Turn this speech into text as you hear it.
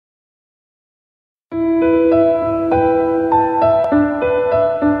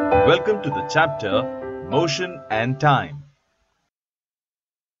Welcome to the chapter Motion and Time.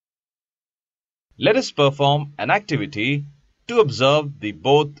 Let us perform an activity to observe the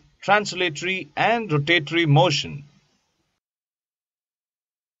both translatory and rotatory motion.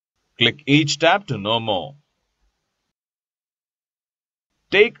 Click each tab to know more.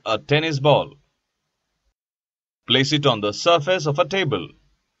 Take a tennis ball. Place it on the surface of a table.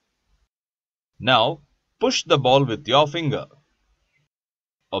 Now, push the ball with your finger.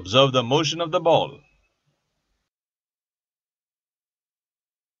 Observe the motion of the ball.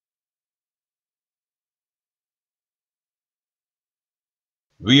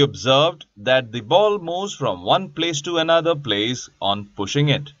 We observed that the ball moves from one place to another place on pushing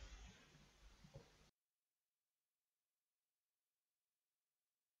it.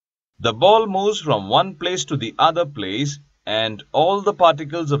 The ball moves from one place to the other place, and all the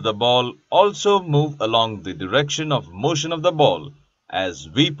particles of the ball also move along the direction of motion of the ball as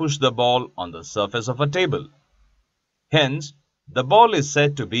we push the ball on the surface of a table. Hence, the ball is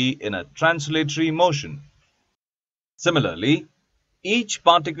said to be in a translatory motion. Similarly, each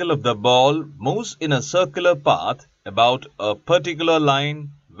particle of the ball moves in a circular path about a particular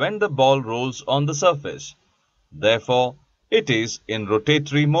line when the ball rolls on the surface. Therefore, it is in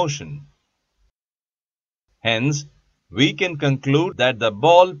rotatory motion. Hence, we can conclude that the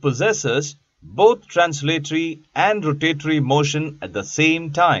ball possesses both translatory and rotatory motion at the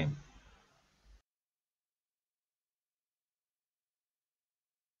same time.